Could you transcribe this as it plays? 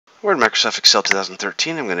We're in Microsoft Excel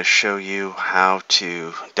 2013. I'm going to show you how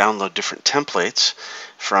to download different templates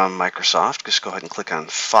from Microsoft. Just go ahead and click on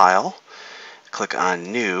File, click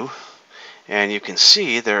on New, and you can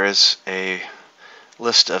see there is a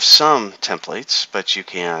list of some templates, but you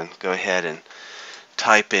can go ahead and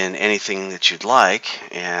type in anything that you'd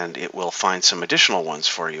like and it will find some additional ones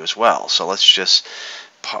for you as well. So let's just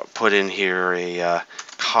put in here a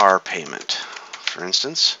car payment, for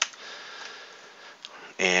instance.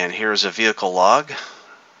 And here's a vehicle log. It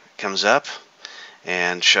comes up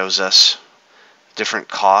and shows us different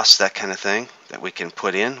costs, that kind of thing, that we can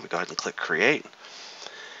put in. We go ahead and click Create.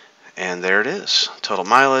 And there it is. Total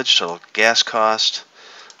mileage, total gas cost,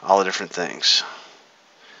 all the different things.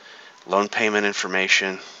 Loan payment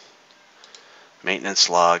information, maintenance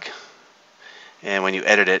log. And when you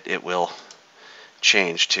edit it, it will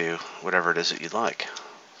change to whatever it is that you'd like.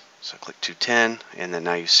 So click 210, and then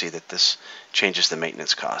now you see that this changes the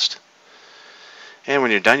maintenance cost. And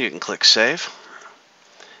when you're done, you can click Save.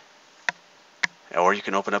 Or you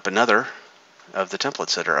can open up another of the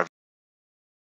templates that are